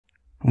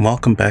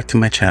Welcome back to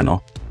my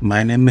channel.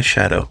 My name is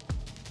Shadow,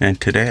 and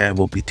today I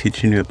will be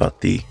teaching you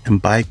about the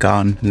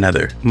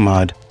BygoneNether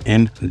mod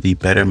in the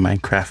Better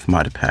Minecraft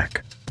mod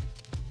pack.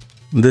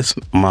 This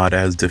mod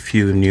adds a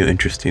few new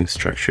interesting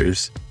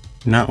structures.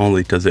 Not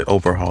only does it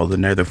overhaul the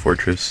Nether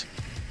Fortress,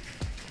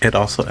 it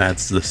also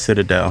adds the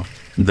Citadel,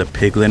 the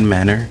Piglin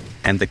Manor,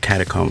 and the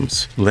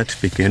Catacombs. Let's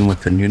begin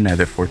with the new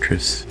Nether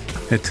Fortress.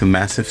 It's a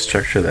massive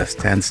structure that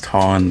stands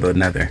tall in the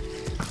Nether.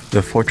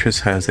 The fortress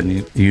has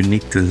a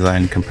unique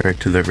design compared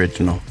to the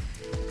original,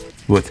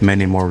 with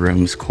many more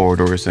rooms,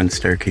 corridors, and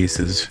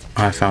staircases.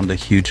 I found a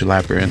huge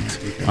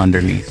labyrinth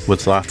underneath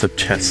with lots of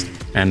chests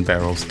and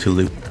barrels to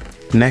loot.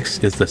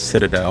 Next is the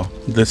Citadel.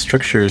 This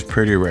structure is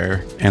pretty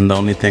rare, and the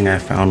only thing I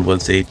found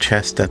was a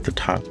chest at the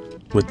top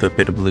with a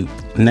bit of loot.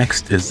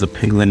 Next is the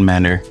Piglin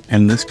Manor.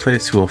 In this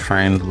place you will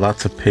find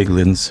lots of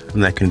piglins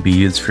that can be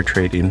used for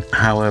trading.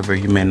 However,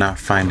 you may not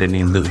find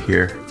any loot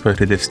here,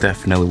 but it is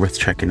definitely worth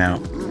checking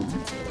out.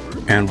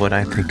 And what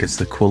I think is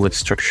the coolest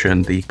structure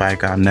in the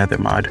BygoneNether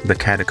mod, the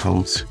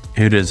Catacombs.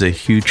 It is a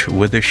huge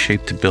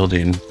wither-shaped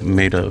building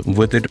made of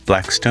withered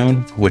black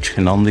stone, which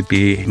can only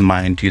be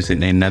mined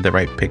using a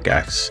netherite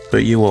pickaxe.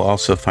 But you will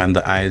also find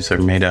the eyes are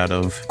made out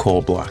of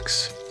coal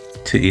blocks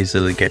to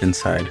easily get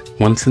inside.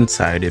 Once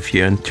inside, if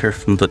you enter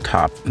from the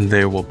top,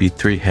 there will be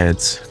 3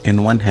 heads.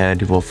 In one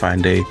head, you will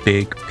find a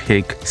big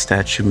pig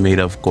statue made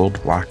of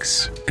gold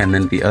blocks, and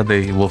in the other,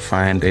 you will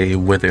find a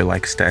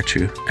wither-like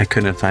statue. I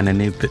couldn't find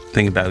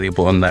anything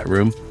valuable in that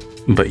room,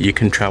 but you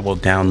can travel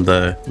down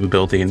the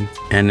building,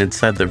 and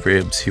inside the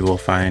ribs, you will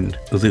find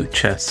loot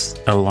chests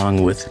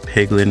along with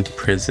piglin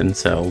prison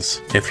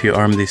cells. If you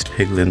arm these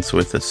piglins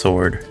with a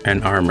sword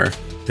and armor,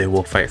 they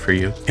will fight for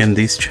you. In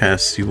these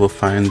chests, you will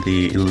find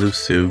the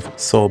elusive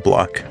soul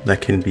block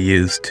that can be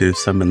used to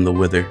summon the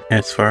wither.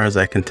 As far as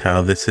I can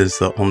tell, this is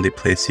the only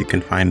place you can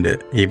find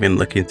it. Even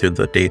looking through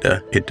the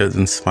data, it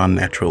doesn't spawn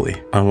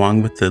naturally.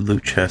 Along with the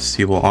loot chests,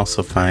 you will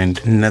also find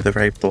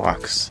netherite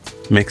blocks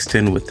mixed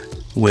in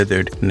with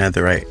withered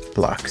netherite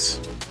blocks.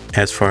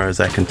 As far as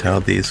I can tell,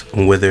 these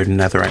withered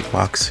netherite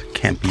blocks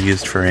can't be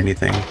used for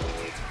anything.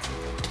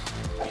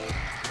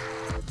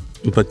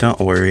 But don't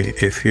worry,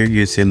 if you're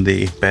using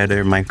the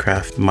Better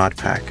Minecraft mod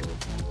pack,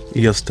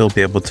 you'll still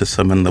be able to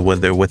summon the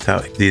wither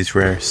without these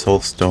rare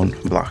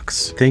soulstone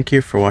blocks. Thank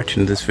you for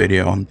watching this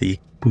video on the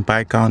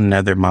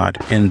BygoneNether mod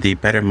in the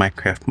Better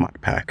Minecraft mod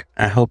pack.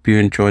 I hope you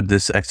enjoyed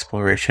this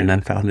exploration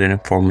and found it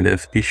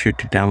informative. Be sure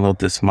to download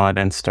this mod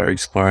and start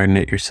exploring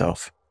it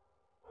yourself.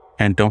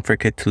 And don't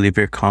forget to leave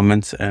your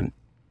comments and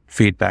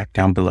feedback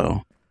down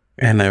below.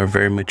 And I would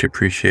very much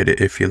appreciate it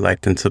if you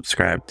liked and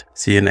subscribed.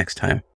 See you next time.